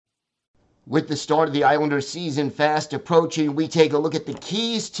With the start of the Islanders season fast approaching, we take a look at the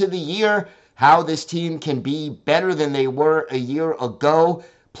keys to the year, how this team can be better than they were a year ago.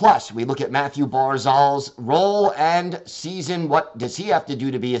 Plus, we look at Matthew Barzal's role and season. What does he have to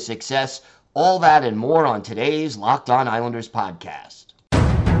do to be a success? All that and more on today's Locked On Islanders podcast.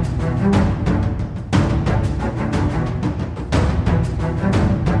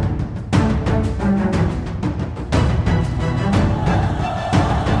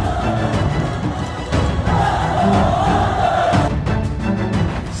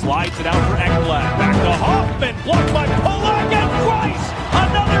 Slides it out for Ekblad. Back to Hoffman. Blocked by Polak and Price.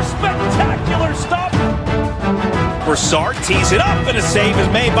 Another spectacular stop. Broussard tees it up and a save is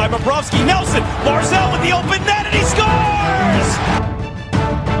made by Bobrovsky. Nelson. Barzal with the open net and he scores!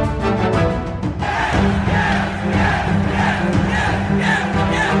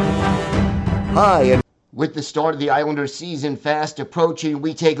 Hi, and with the start of the Islanders season fast approaching,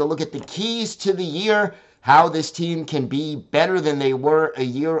 we take a look at the keys to the year, how this team can be better than they were a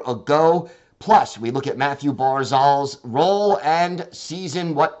year ago. Plus, we look at Matthew Barzal's role and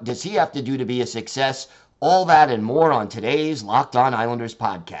season. What does he have to do to be a success? All that and more on today's Locked On Islanders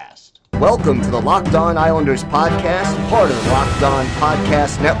podcast. Welcome to the Locked On Islanders podcast, part of the Locked On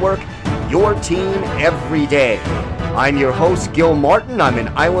Podcast Network, your team every day. I'm your host, Gil Martin. I'm an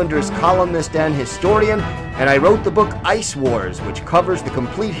Islanders columnist and historian, and I wrote the book Ice Wars, which covers the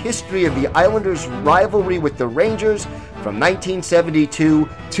complete history of the Islanders' rivalry with the Rangers from 1972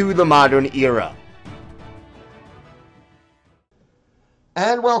 to the modern era.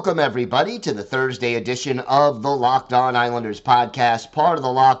 And welcome, everybody, to the Thursday edition of the Locked On Islanders podcast, part of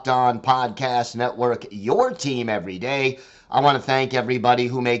the Locked On Podcast Network, your team every day. I want to thank everybody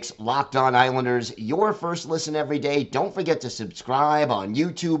who makes Locked On Islanders your first listen every day. Don't forget to subscribe on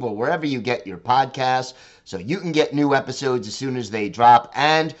YouTube or wherever you get your podcasts so you can get new episodes as soon as they drop.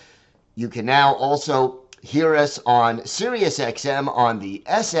 And you can now also hear us on SiriusXM on the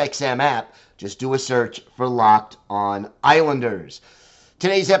SXM app. Just do a search for Locked On Islanders.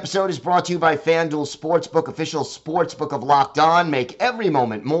 Today's episode is brought to you by FanDuel Sportsbook, official sportsbook of Locked On. Make every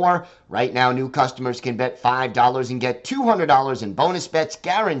moment more. Right now, new customers can bet $5 and get $200 in bonus bets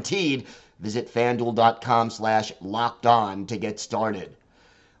guaranteed. Visit FanDuel.com/LockedOn to get started.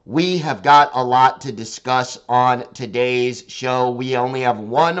 We have got a lot to discuss on today's show. We only have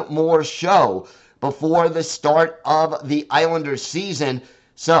one more show before the start of the Islanders season.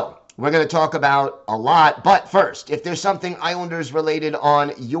 So, we're going to talk about a lot, but first, if there's something Islanders related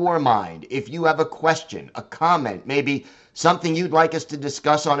on your mind, if you have a question, a comment, maybe something you'd like us to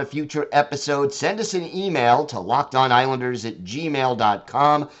discuss on a future episode, send us an email to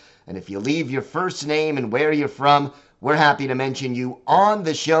lockedonislanders@gmail.com. And if you leave your first name and where you're from, we're happy to mention you on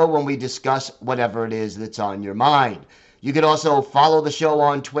the show when we discuss whatever it is that's on your mind. You could also follow the show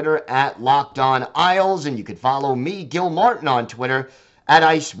on Twitter at LockedOnIsles, and you could follow me, Gil Martin, on Twitter at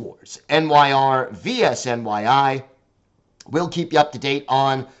Ice Wars, NYR_VSNYI. We'll keep you up to date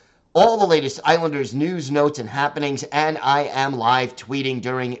on all the latest Islanders news, notes, and happenings, and I am live tweeting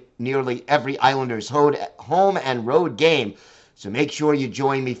during nearly every Islanders home and road game, so make sure you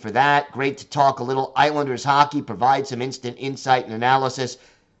join me for that. Great to talk a little Islanders hockey, provide some instant insight and analysis.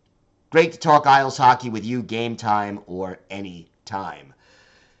 Great to talk Isles hockey with you, game time or any time.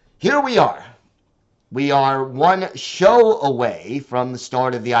 Here we are. We are one show away from the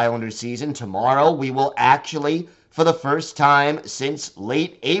start of the Islanders season. Tomorrow, we will actually, for the first time since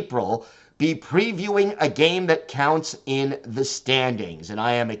late April, be previewing a game that counts in the standings. And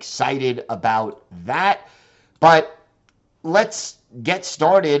I am excited about that. But let's get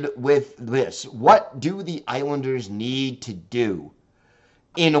started with this. What do the Islanders need to do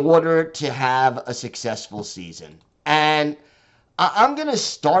in order to have a successful season? And I'm going to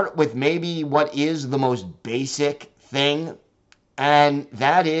start with maybe what is the most basic thing, and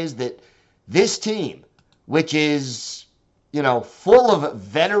that is that this team, which is, full of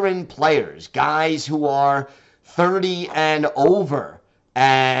veteran players, guys who are 30 and over,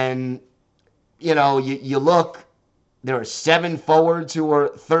 and, you look, there are 7 forwards who are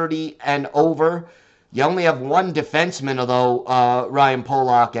 30 and over. You only have one defenseman, although Ryan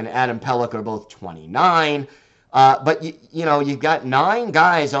Polak and Adam Pelech are both 29. But, you've got 9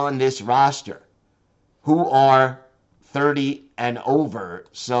 guys on this roster who are 30 and over.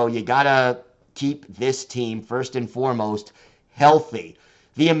 So you got to keep this team, first and foremost, healthy.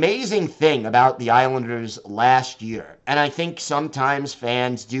 The amazing thing about the Islanders last year, and I think sometimes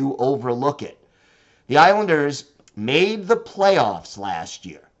fans do overlook it, the Islanders made the playoffs last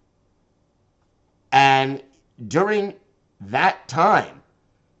year. And during that time,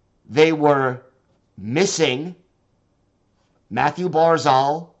 they were missing Matthew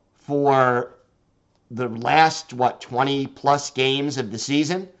Barzal for the last, 20-plus games of the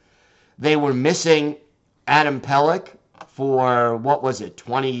season. They were missing Adam Pelech for,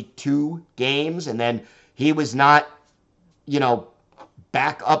 22 games, and then he was not,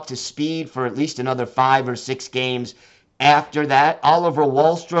 back up to speed for at least another 5 or 6 games after that. Oliver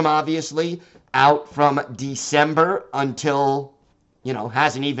Wahlstrom, obviously, out from December until,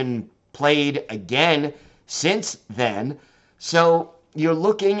 hasn't even played again since then. So you're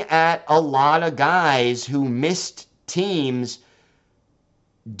looking at a lot of guys who missed teams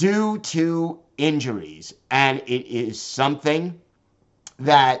due to injuries, and it is something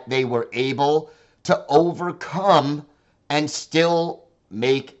that they were able to overcome and still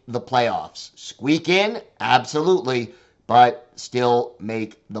make the playoffs. Squeak in? Absolutely, but still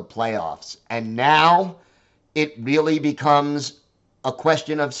make the playoffs. And now it really becomes a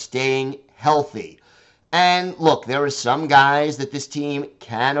question of staying healthy. And look, there are some guys that this team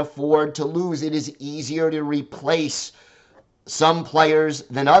can afford to lose. It is easier to replace some players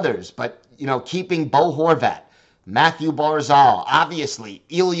than others. But, keeping Bo Horvat, Matthew Barzal, obviously,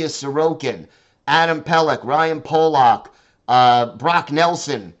 Ilya Sorokin, Adam Pelech, Ryan Polak, Brock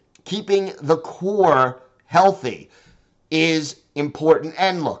Nelson, keeping the core healthy is important.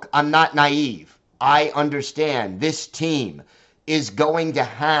 And look, I'm not naive. I understand this team is going to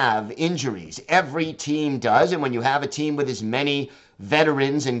have injuries. Every team does. And when you have a team with as many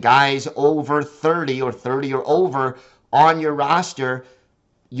veterans and guys over 30 or 30 or over on your roster,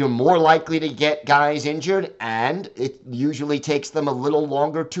 you're more likely to get guys injured, and it usually takes them a little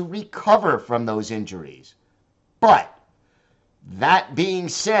longer to recover from those injuries. But that being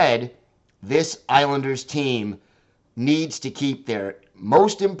said, this Islanders team needs to keep their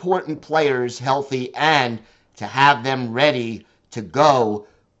most important players healthy and to have them ready to go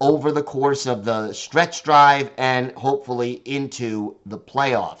over the course of the stretch drive and hopefully into the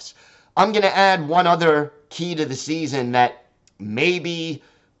playoffs. I'm going to add one other key to the season that maybe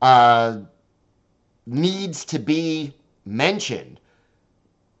needs to be mentioned.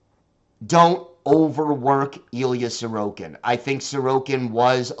 Don't overwork Ilya Sorokin. I think Sorokin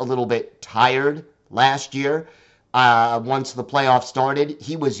was a little bit tired last year. Once the playoffs started,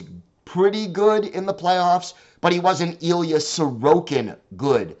 he was pretty good in the playoffs, but he wasn't Ilya Sorokin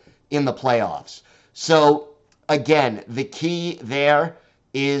good in the playoffs. So, again, the key there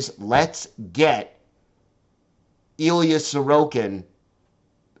is let's get Ilya Sorokin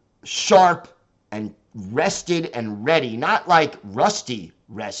sharp and rested and ready. Not like rusty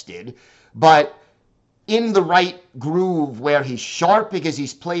rested, but in the right groove where he's sharp because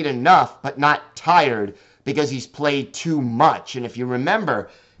he's played enough, but not tired because he's played too much. And if you remember,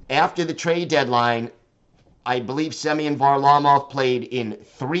 after the trade deadline, I believe Semyon Varlamov played in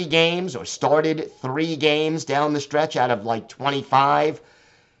 3 games or started 3 games down the stretch out of 25.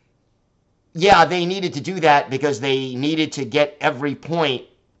 Yeah, they needed to do that because they needed to get every point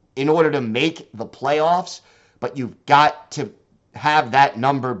in order to make the playoffs, but you've got to have that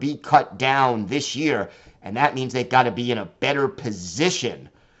number be cut down this year, and that means they've got to be in a better position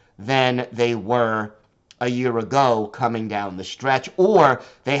than they were a year ago coming down the stretch, or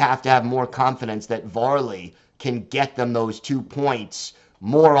they have to have more confidence that Varley can get them those 2 points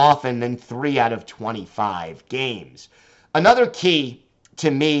more often than 3 out of 25 games. Another key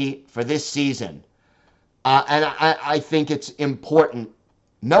to me for this season, and I think it's important,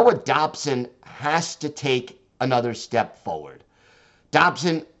 Noah Dobson has to take another step forward.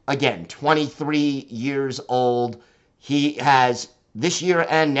 Dobson, again, 23 years old. He has this year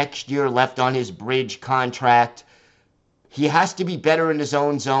and next year left on his bridge contract. He has to be better in his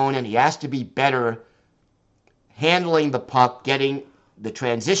own zone, and he has to be better handling the puck, getting the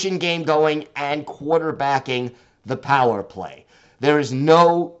transition game going, and quarterbacking the power play. There is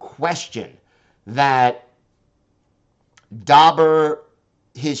no question that Dauber,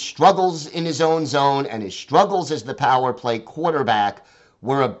 his struggles in his own zone and his struggles as the power play quarterback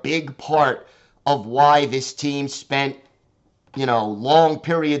were a big part of why this team spent, long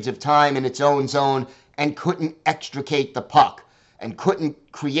periods of time in its own zone and couldn't extricate the puck and couldn't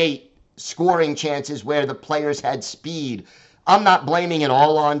create scoring chances where the players had speed. I'm not blaming it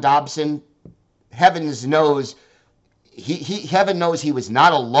all on Dobson. Heaven knows he was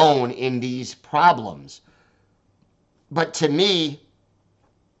not alone in these problems. But to me,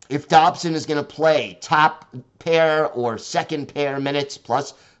 if Dobson is going to play top pair or second pair minutes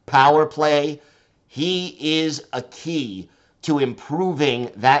plus power play, he is a key to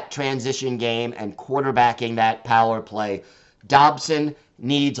improving that transition game and quarterbacking that power play. Dobson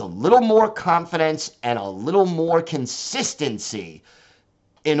needs a little more confidence and a little more consistency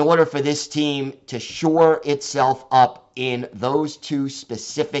in order for this team to shore itself up in those two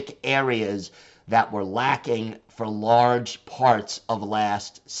specific areas that were lacking for large parts of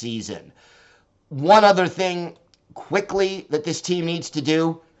last season. One other thing quickly that this team needs to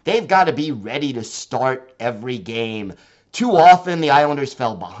do, they've got to be ready to start every game. Too often the Islanders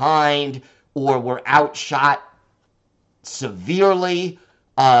fell behind or were outshot severely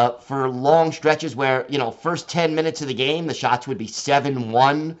for long stretches where, first 10 minutes of the game, the shots would be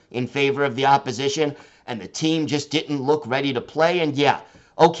 7-1 in favor of the opposition, and the team just didn't look ready to play. And yeah,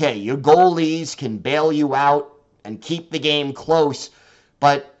 okay, your goalies can bail you out and keep the game close,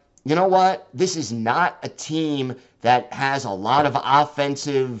 but you know what? This is not a team that has a lot of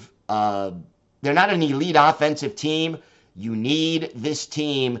offensive, they're not an elite offensive team. You need this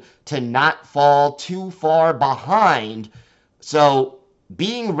team to not fall too far behind. So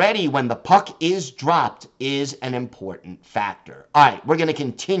being ready when the puck is dropped is an important factor. All right, we're going to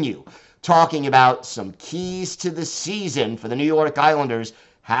continue talking about some keys to the season for the New York Islanders.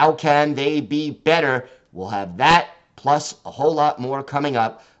 How can they be better? We'll have that plus a whole lot more coming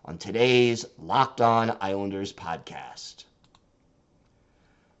up on today's Locked On Islanders podcast.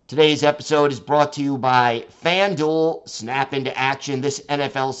 Today's episode is brought to you by FanDuel. Snap into action this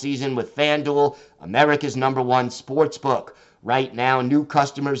NFL season with FanDuel, America's #1 sportsbook. Right now, new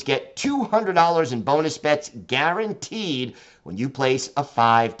customers get $200 in bonus bets guaranteed when you place a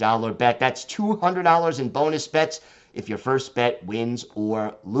 $5 bet. That's $200 in bonus bets if your first bet wins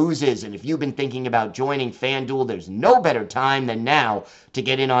or loses. And if you've been thinking about joining FanDuel, there's no better time than now to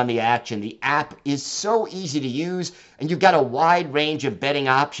get in on the action. The app is so easy to use, and you've got a wide range of betting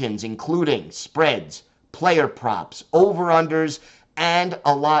options, including spreads, player props, over-unders, and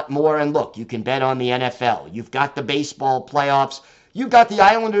a lot more. And look, you can bet on the NFL. You've got the baseball playoffs. You've got the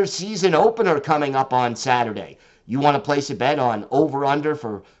Islanders season opener coming up on Saturday. You want to place a bet on over-under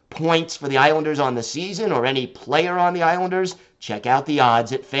for points for the Islanders on the season or any player on the Islanders? Check out the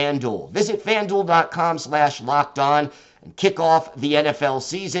odds at FanDuel. Visit FanDuel.com/lockedon and kick off the NFL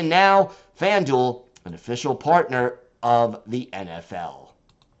season now. FanDuel, an official partner of the NFL.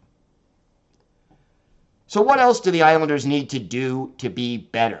 So what else do the Islanders need to do to be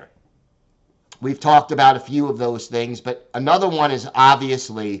better? We've talked about a few of those things, but another one is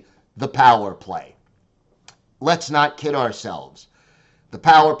obviously the power play. Let's not kid ourselves. The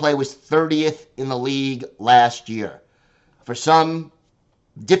power play was 30th in the league last year. For some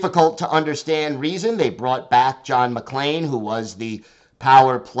difficult to understand reason, they brought back John McClain, who was the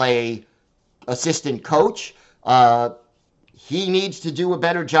power play assistant coach. He needs to do a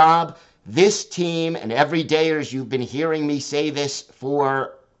better job. This team, and everydayers, you've been hearing me say this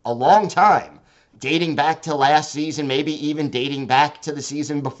for a long time, dating back to last season, maybe even dating back to the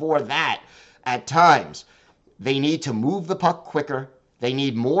season before that at times. They need to move the puck quicker. They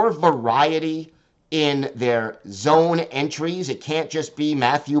need more variety in their zone entries. It can't just be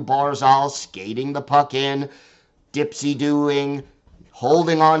Matthew Barzal skating the puck in, dipsy-doing,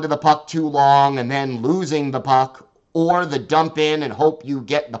 holding on to the puck too long, and then losing the puck, or the dump in and hope you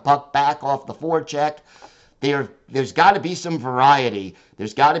get the puck back off the forecheck. There's got to be some variety.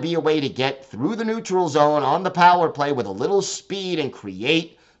 There's got to be a way to get through the neutral zone on the power play with a little speed and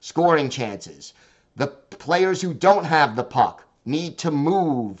create scoring chances. The players who don't have the puck need to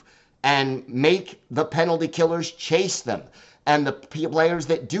move and make the penalty killers chase them. And the players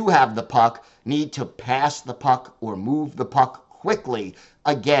that do have the puck need to pass the puck or move the puck quickly,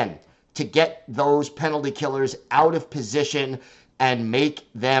 again, to get those penalty killers out of position and make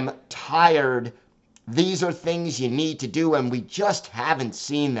them tired. These are things you need to do, and we just haven't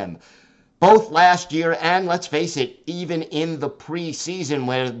seen them. Both last year and, let's face it, even in the preseason,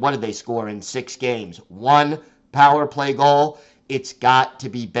 where what did they score in 6 games? 1 power play goal. It's got to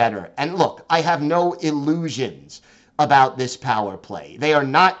be better. And look, I have no illusions about this power play. They are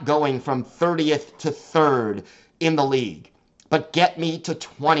not going from 30th to 3rd in the league, but get me to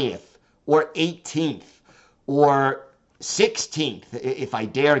 20th. Or 18th, or 16th, if I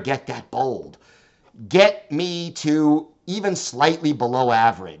dare get that bold. Get me to even slightly below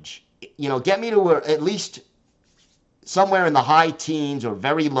average. Get me to at least somewhere in the high teens or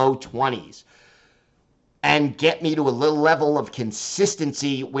very low 20s. And get me to a little level of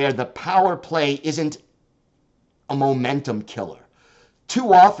consistency where the power play isn't a momentum killer.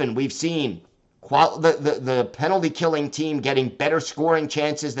 Too often we've seen the penalty-killing team getting better scoring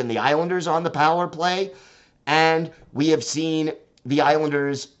chances than the Islanders on the power play, and we have seen the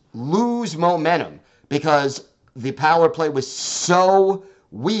Islanders lose momentum because the power play was so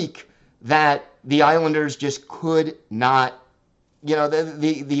weak that the Islanders just could not,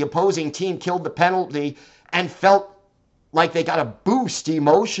 the opposing team killed the penalty and felt like they got a boost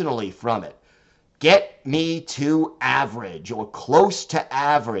emotionally from it. Get me to average or close to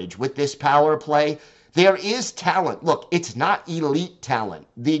average with this power play. There is talent. Look, it's not elite talent.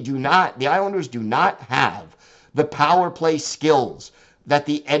 The Islanders do not have the power play skills that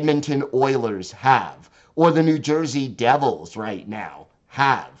the Edmonton Oilers have or the New Jersey Devils right now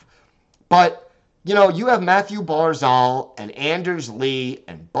have. But, you have Matthew Barzal and Anders Lee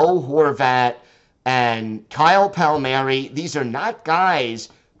and Bo Horvat and Kyle Palmieri. These are not guys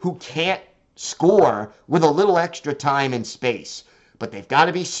who can't score with a little extra time and space. But they've got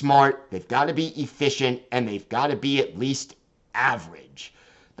to be smart, they've got to be efficient, and they've got to be at least average.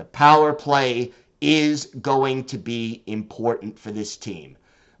 The power play is going to be important for this team.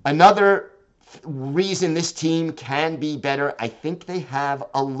 Another reason this team can be better, I think they have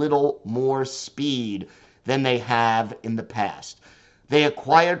a little more speed than they have in the past. They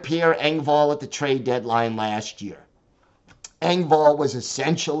acquired Pierre Engvall at the trade deadline last year. Engvall was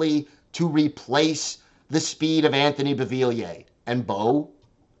essentially to replace the speed of Anthony Beauvillier. And Bo,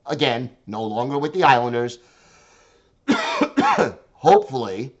 again, no longer with the Islanders.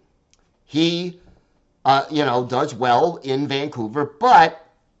 Hopefully, he, does well in Vancouver. But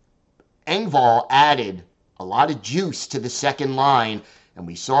Engvall added a lot of juice to the second line. And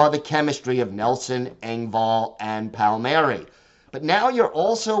we saw the chemistry of Nelson, Engvall, and Palmieri. But now you're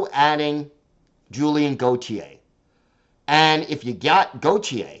also adding Julien Gauthier. And if you got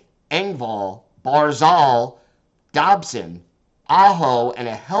Gauthier, Engvall, Barzal, Dobson, Aho, and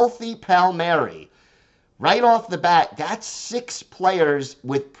a healthy Palmieri, right off the bat, that's 6 players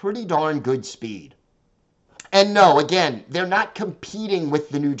with pretty darn good speed. And no, again, they're not competing with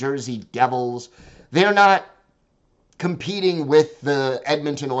the New Jersey Devils. They're not competing with the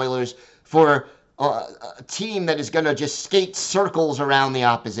Edmonton Oilers for a team that is going to just skate circles around the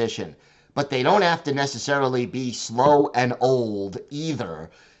opposition. But they don't have to necessarily be slow and old either.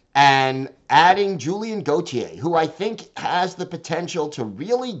 And adding Julien Gauthier, who I think has the potential to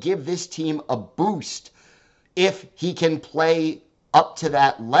really give this team a boost if he can play up to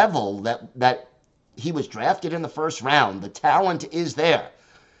that level that he was drafted in the first round. The talent is there.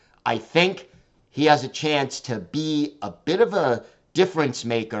 I think he has a chance to be a bit of a difference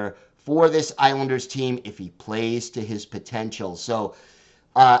maker for this Islanders team if he plays to his potential. So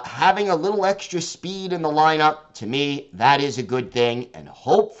having a little extra speed in the lineup, to me, that is a good thing. And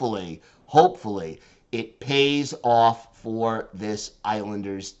hopefully, it pays off for this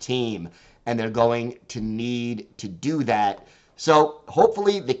Islanders team. And they're going to need to do that. So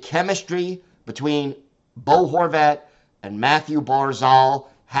hopefully the chemistry between Bo Horvat and Matthew Barzal,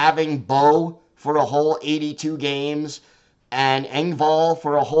 having Bo for a whole 82 games and Engvall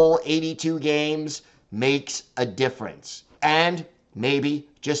for a whole 82 games makes a difference. And maybe,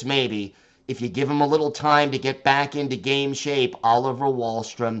 just maybe, if you give him a little time to get back into game shape, Oliver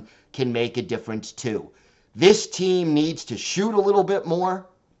Wahlstrom can make a difference too. This team needs to shoot a little bit more.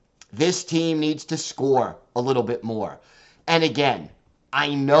 This team needs to score a little bit more. And again,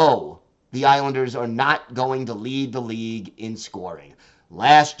 I know the Islanders are not going to lead the league in scoring.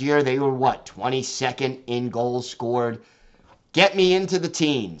 Last year, they were, 22nd in goals scored. Get me into the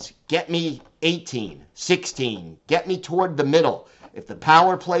teens. Get me 18, 16. Get me toward the middle. If the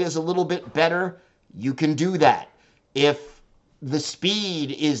power play is a little bit better, you can do that. If the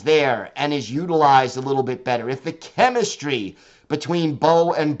speed is there and is utilized a little bit better, if the chemistry between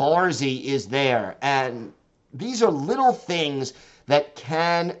Bo and Barzy is there, and these are little things that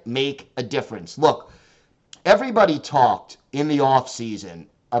can make a difference. Look, everybody talked in the offseason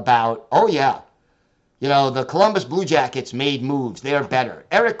about, the Columbus Blue Jackets made moves. They're better.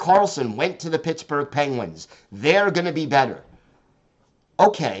 Erik Karlsson went to the Pittsburgh Penguins. They're going to be better.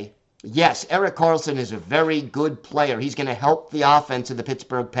 Okay, yes, Erik Karlsson is a very good player. He's going to help the offense of the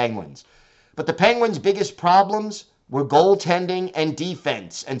Pittsburgh Penguins. But the Penguins' biggest problems were goaltending and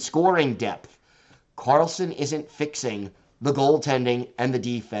defense and scoring depth. Karlsson isn't fixing the goaltending and the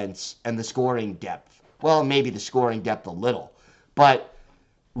defense and the scoring depth. Well, maybe the scoring depth a little. But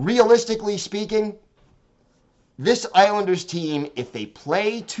realistically speaking, this Islanders team, if they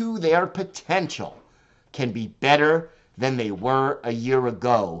play to their potential, can be better than they were a year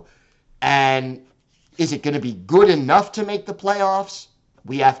ago. And is it going to be good enough to make the playoffs?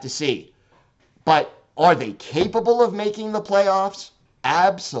 We have to see. But are they capable of making the playoffs?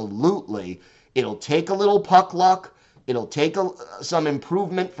 Absolutely. It'll take a little puck luck. It'll take some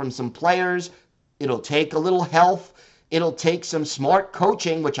improvement from some players. It'll take a little health. It'll take some smart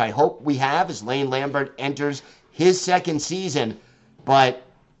coaching, which I hope we have as Lane Lambert enters his second season. But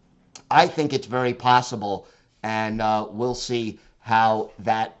I think it's very possible, and we'll see how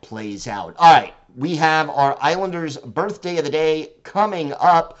that plays out. All right, we have our Islanders birthday of the day coming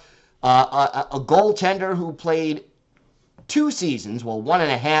up. A goaltender who played 2 seasons, well,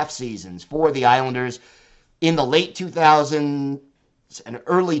 1.5 seasons for the Islanders in the late 2000s and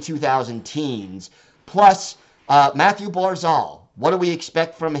early 2000 teens, plus Matthew Barzal. What do we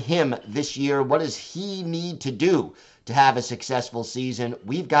expect from him this year? What does he need to do to have a successful season?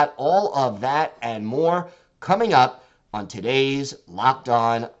 We've got all of that and more coming up on today's Locked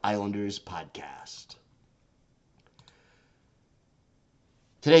On Islanders podcast.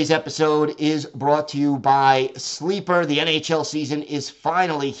 Today's episode is brought to you by Sleeper. The NHL season is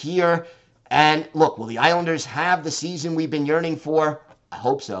finally here. And look, will the Islanders have the season we've been yearning for? I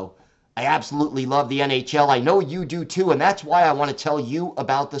hope so. I absolutely love the NHL. I know you do too, and that's why I want to tell you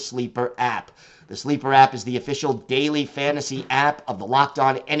about the Sleeper app. The Sleeper app is the official daily fantasy app of the Locked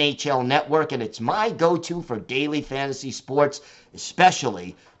On NHL Network, and it's my go-to for daily fantasy sports,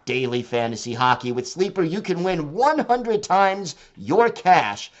 especially daily fantasy hockey. With Sleeper, you can win 100 times your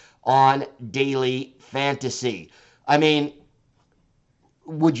cash on daily fantasy. I mean,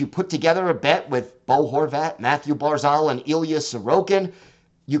 would you put together a bet with Bo Horvat, Matthew Barzal, and Ilya Sorokin?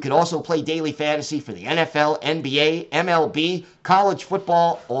 You could also play daily fantasy for the NFL, NBA, MLB, college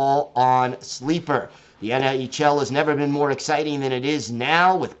football, all on Sleeper. The NHL has never been more exciting than it is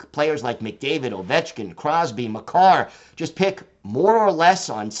now, with players like McDavid, Ovechkin, Crosby, Makar. Just pick more or less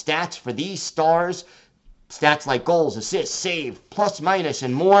on stats for these stars. Stats like goals, assists, save, plus, minus,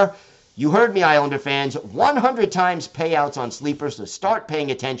 and more. You heard me, Islander fans. 100 times payouts on Sleeper, so start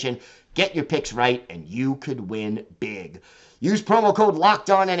paying attention, get your picks right, and you could win big. Use promo code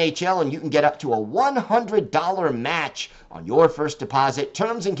LOCKEDONNHL and you can get up to a $100 match on your first deposit.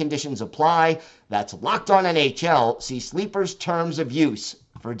 Terms and conditions apply. That's LOCKEDONNHL. See Sleeper's terms of use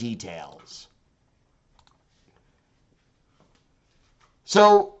for details.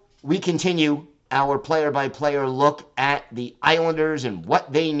 So we continue our player-by-player look at the Islanders and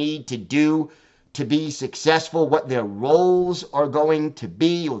what they need to do to be successful, what their roles are going to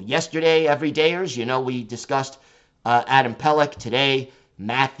be. Yesterday, everydayers, we discussed Adam Pelech. Today,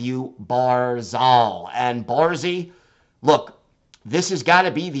 Matthew Barzal. And Barzy, look, this has got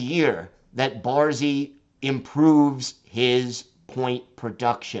to be the year that Barzy improves his point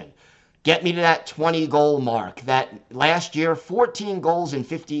production. Get me to that 20-goal mark. That last year, 14 goals in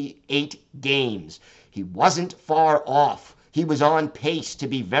 58 games. He wasn't far off. He was on pace to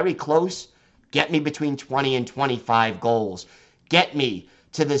be very close. Get me between 20 and 25 goals. Get me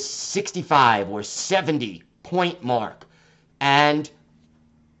to the 65 or 70 point mark and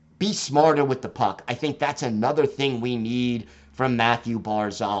be smarter with the puck. I think that's another thing we need from Matthew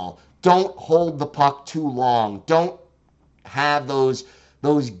Barzal. Don't hold the puck too long. Don't have those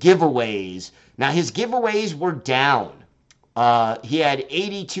giveaways. Now, his giveaways were down. He had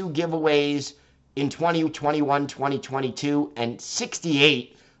 82 giveaways in 2021, 2022, and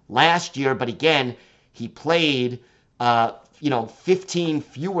 68 last year. But again, he played 15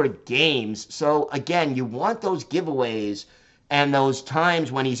 fewer games. So again, you want those giveaways and those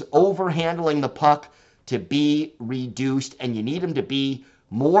times when he's overhandling the puck to be reduced, and you need him to be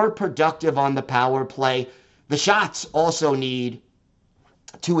more productive on the power play. The shots also need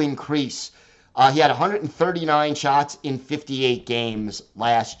to increase. He had 139 shots in 58 games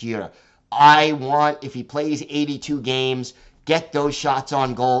last year. I want, if he plays 82 games, get those shots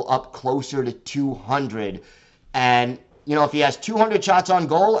on goal up closer to 200. And if he has 200 shots on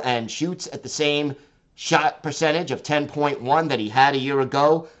goal and shoots at the same shot percentage of 10.1 that he had a year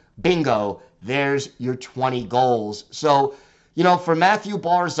ago, bingo, there's your 20 goals. So, for Matthew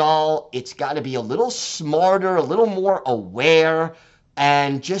Barzal, it's got to be a little smarter, a little more aware,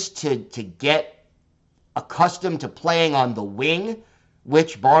 and just to get accustomed to playing on the wing,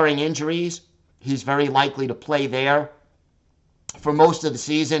 which, barring injuries, he's very likely to play there for most of the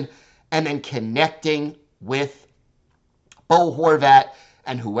season, and then connecting with Bo Horvat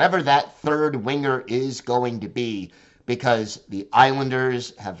and whoever that third winger is going to be, because the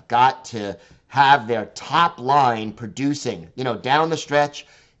Islanders have got to have their top line producing. Down the stretch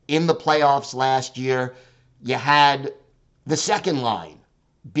in the playoffs last year, you had the second line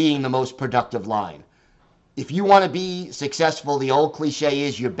being the most productive line. If you want to be successful, the old cliche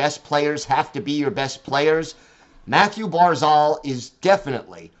is your best players have to be your best players. Matthew Barzal is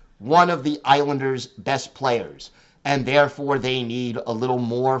definitely one of the Islanders' best players, and therefore they need a little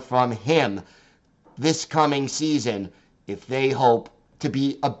more from him this coming season if they hope to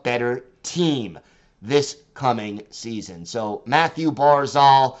be a better team this coming season. So Matthew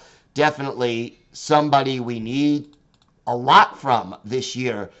Barzal, definitely somebody we need a lot from this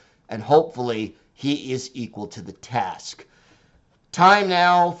year, and hopefully he is equal to the task. Time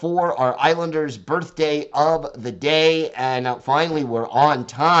now for our Islanders birthday of the day, and finally we're on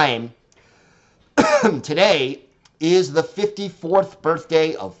time. Today is the 54th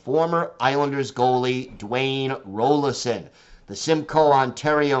birthday of former Islanders goalie Dwayne Roloson, the Simcoe,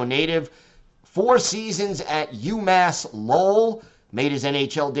 Ontario native. 4 seasons at UMass Lowell, made his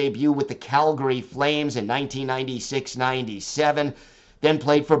NHL debut with the Calgary Flames in 1996-97, then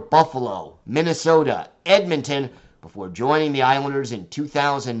played for Buffalo, Minnesota, Edmonton, before joining the Islanders in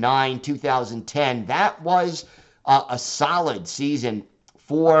 2009-2010. That was a solid season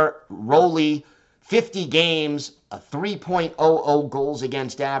for Roley. 50 games, a 3.00 goals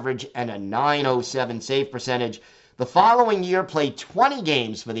against average, and a .907 save percentage. The following year, played 20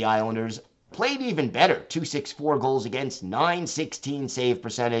 games for the Islanders, played even better, 264 goals against, .916 save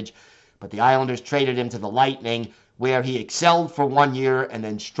percentage. But the Islanders traded him to the Lightning, where he excelled for 1 year and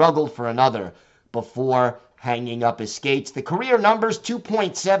then struggled for another before hanging up his skates. The career numbers,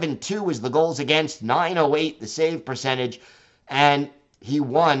 2.72 is the goals against, .908 the save percentage, and he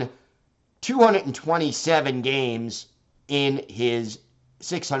won 227 games in his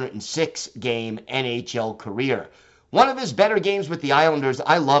 606-game NHL career. One of his better games with the Islanders,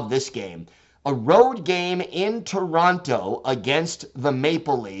 I love this game. A road game in Toronto against the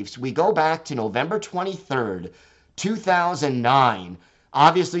Maple Leafs. We go back to November 23rd, 2009.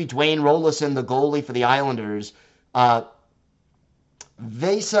 Obviously, Dwayne Roloson, the goalie for the Islanders. Vesa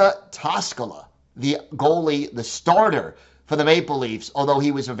Toskala, the goalie, the starter for the Maple Leafs, although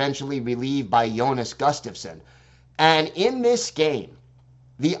he was eventually relieved by Jonas Gustafsson. And in this game,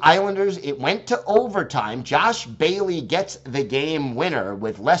 the Islanders, it went to overtime. Josh Bailey gets the game winner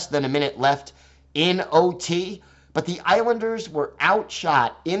with less than a minute left in OT. But the Islanders were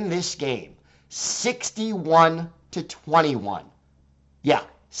outshot in this game 61-21. Yeah,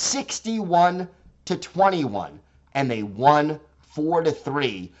 61-21. And they won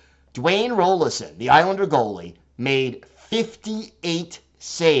 4-3. Dwayne Roloson, the Islander goalie, made 58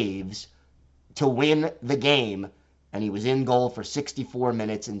 saves to win the game, and he was in goal for 64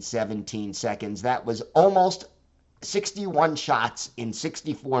 minutes and 17 seconds. That was almost 61 shots in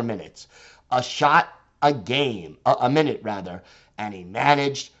 64 minutes. A shot a game, a minute rather, and he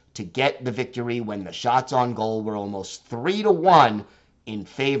managed to get the victory when the shots on goal were almost 3-1 in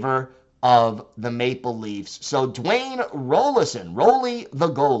favor of the Maple Leafs. So Dwayne Roloson, Roley the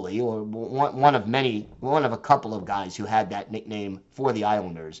goalie, or one of a couple of guys who had that nickname for the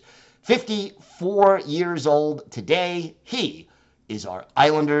Islanders, 54 years old today. He is our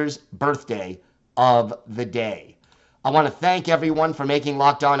Islanders birthday of the day. I want to thank everyone for making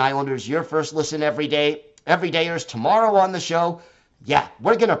Locked On Islanders your first listen every day. Everydayers, tomorrow on the show,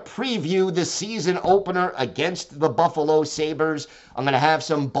 we're going to preview the season opener against the Buffalo Sabres. I'm going to have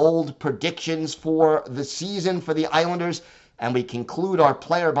some bold predictions for the season for the Islanders, and we conclude our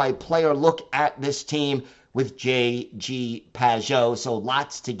player-by-player look at this team with J.G. Pageau. So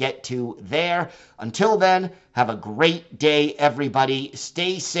lots to get to there. Until then, have a great day, everybody.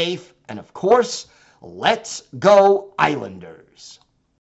 Stay safe, and of course, let's go Islanders.